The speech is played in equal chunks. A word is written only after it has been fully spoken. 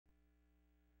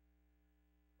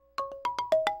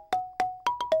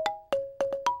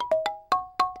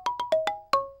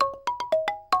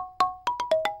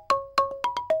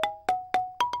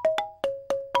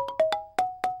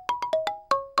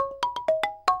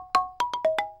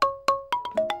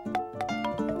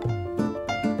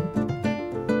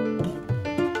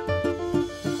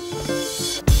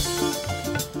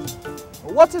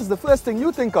What is the first thing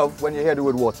you think of when you hear the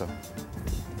word water?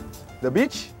 The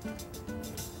beach?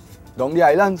 Down the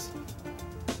islands?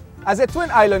 As a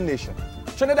twin island nation,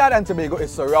 Trinidad and Tobago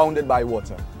is surrounded by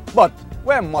water. But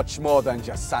we're much more than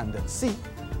just sand and sea.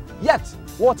 Yet,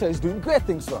 water is doing great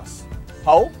things for us.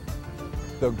 How?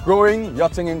 The growing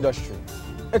yachting industry.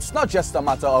 It's not just a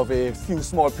matter of a few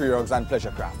small pirogues and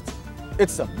pleasure craft.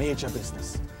 It's a major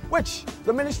business, which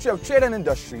the Ministry of Trade and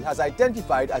Industry has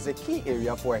identified as a key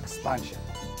area for expansion.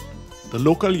 The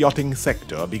local yachting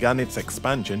sector began its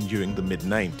expansion during the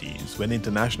mid-90s when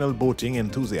international boating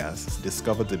enthusiasts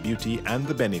discovered the beauty and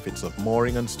the benefits of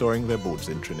mooring and storing their boats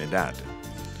in Trinidad.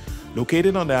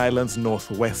 Located on the island's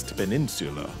northwest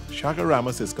peninsula,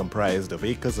 Chaguaramas is comprised of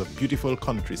acres of beautiful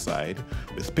countryside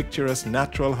with picturesque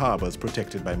natural harbors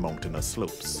protected by mountainous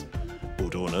slopes.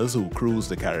 Boat owners who cruise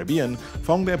the Caribbean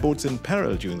found their boats in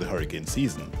peril during the hurricane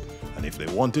season. And if they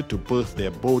wanted to berth their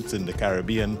boats in the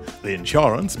Caribbean, the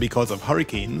insurance because of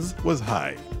hurricanes was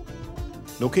high.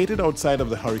 Located outside of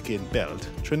the hurricane belt,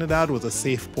 Trinidad was a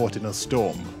safe port in a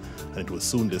storm, and it was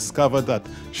soon discovered that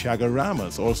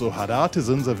Chaguaramas also had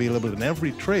artisans available in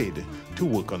every trade to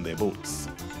work on their boats.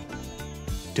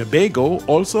 Tobago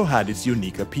also had its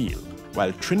unique appeal.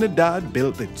 While Trinidad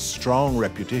built its strong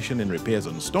reputation in repairs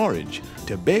and storage,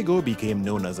 Tobago became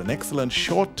known as an excellent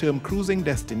short-term cruising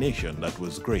destination that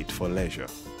was great for leisure.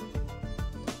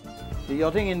 The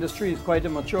yachting industry is quite a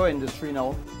mature industry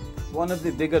now. One of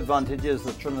the big advantages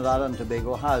that Trinidad and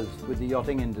Tobago has with the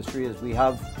yachting industry is we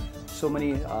have so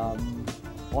many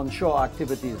onshore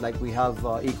activities, like we have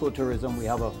ecotourism, we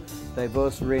have a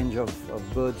diverse range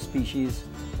of bird species,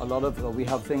 we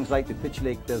have things like the pitch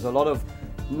lake. There's a lot of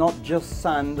not just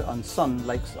sand and sun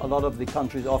like a lot of the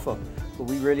countries offer, but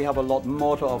we really have a lot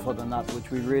more to offer than that, which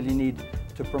we really need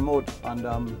to promote. And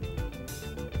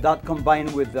that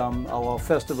combined with our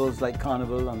festivals like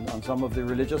Carnival and some of the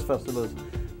religious festivals,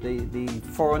 the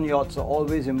foreign yachts are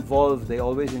always involved, they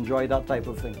always enjoy that type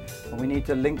of thing. And we need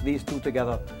to link these two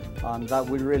together, and that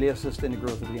will really assist in the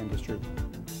growth of the industry.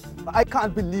 I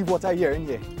can't believe what I hear in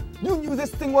here. You knew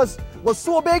this thing was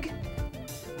so big?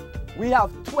 We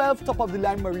have 12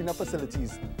 top-of-the-line marina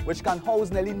facilities, which can house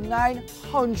nearly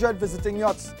 900 visiting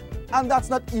yachts. And that's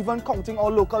not even counting our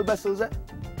local vessels.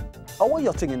 Our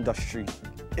yachting industry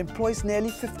employs nearly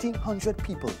 1,500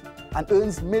 people and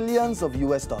earns millions of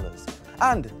US dollars.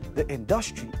 And the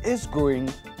industry is growing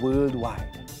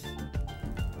worldwide.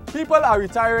 People are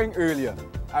retiring earlier.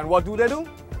 And what do?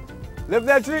 Live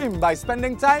their dream by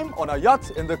spending time on a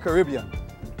yacht in the Caribbean.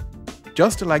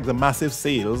 Just like the massive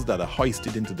sails that are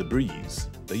hoisted into the breeze,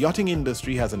 the yachting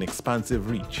industry has an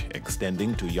expansive reach,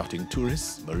 extending to yachting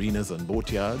tourists, marinas and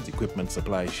boatyards, equipment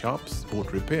supply shops,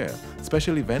 boat repair,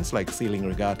 special events like sailing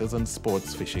regattas and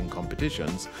sports fishing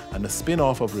competitions, and a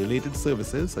spin-off of related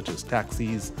services such as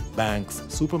taxis, banks,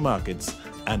 supermarkets,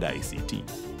 and ICT.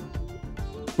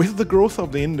 With the growth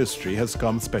of the industry has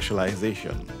come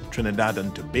specialization. Trinidad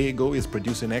and Tobago is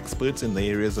producing experts in the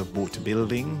areas of boat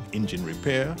building, engine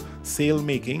repair, sail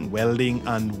making, welding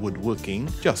and woodworking,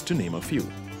 just to name a few.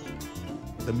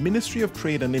 The Ministry of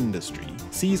Trade and Industry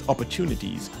sees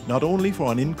opportunities not only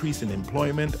for an increase in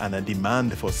employment and a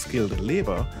demand for skilled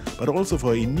labor, but also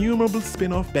for innumerable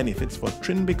spin-off benefits for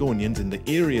Trinbagonians in the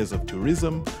areas of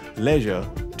tourism, leisure,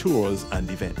 tours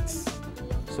and events.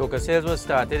 Soca sales was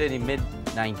started in the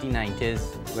mid-1990s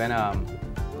when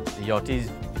the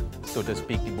yachties, so to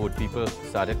speak, the boat people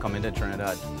started coming to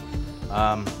Trinidad.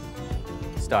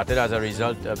 Started as a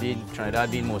result of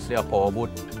Trinidad being mostly a powerboat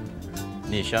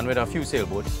nation with a few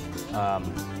sailboats.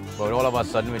 But all of a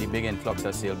sudden, with the big influx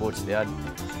of sailboats, they had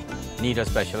need of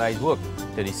specialized work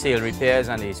to the sail repairs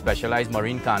and the specialized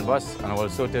marine canvas, and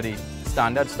also to the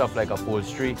standard stuff like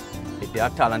upholstery. If they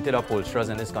are talented upholsterers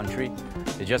in this country,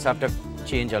 they just have to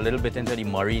change a little bit into the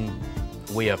marine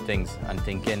way of things and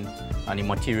thinking and the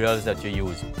materials that you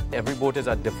use. Every boat is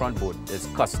a different boat. It's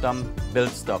custom built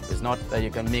stuff. It's not that you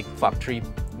can make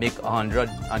 100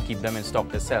 and keep them in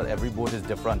stock to sell. Every boat is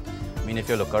different. I mean, if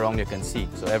you look around, you can see.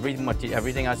 So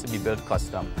everything has to be built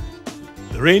custom.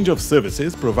 The range of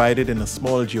services provided in a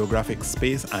small geographic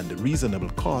space and reasonable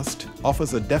cost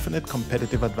offers a definite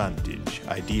competitive advantage,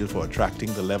 ideal for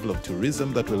attracting the level of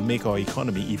tourism that will make our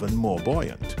economy even more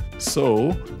buoyant.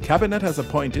 So, Cabinet has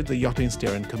appointed the Yachting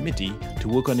Steering Committee to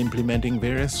work on implementing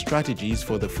various strategies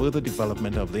for the further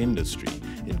development of the industry,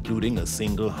 including a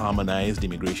single harmonized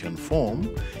immigration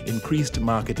form, increased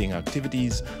marketing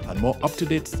activities, and more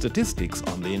up-to-date statistics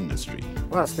on the industry.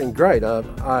 Well, it's been great.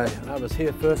 I was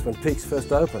here first when Peaks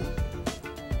first opened,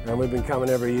 and we've been coming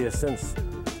every year since.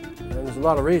 And there's a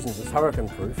lot of reasons. It's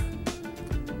hurricane-proof,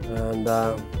 and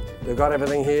they've got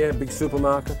everything here, big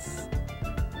supermarkets,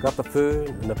 got the food,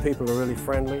 and the people are really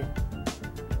friendly.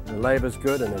 The labour's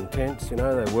good and intense, you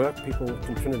know, they work. People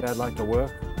in Trinidad like to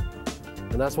work.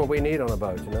 And that's what we need on a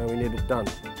boat, you know, we need it done.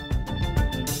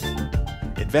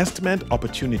 Investment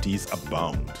opportunities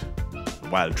abound.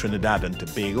 While Trinidad and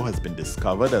Tobago has been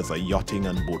discovered as a yachting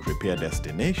and boat repair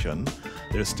destination,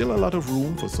 there is still a lot of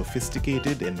room for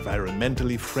sophisticated,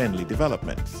 environmentally friendly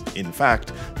developments. In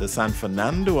fact, the San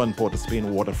Fernando and Port of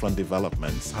Spain waterfront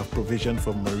developments have provision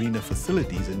for marina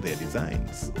facilities in their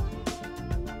designs.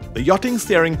 The Yachting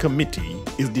Steering Committee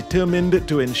is determined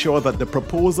to ensure that the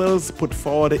proposals put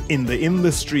forward in the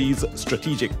industry's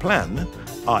strategic plan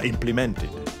are implemented,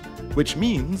 which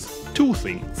means two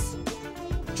things.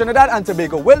 Trinidad and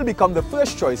Tobago will become the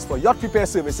first choice for yacht repair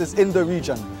services in the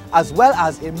region, as well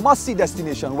as a must-see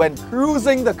destination when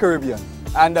cruising the Caribbean.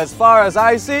 And as far as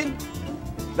I see,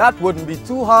 that wouldn't be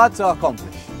too hard to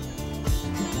accomplish.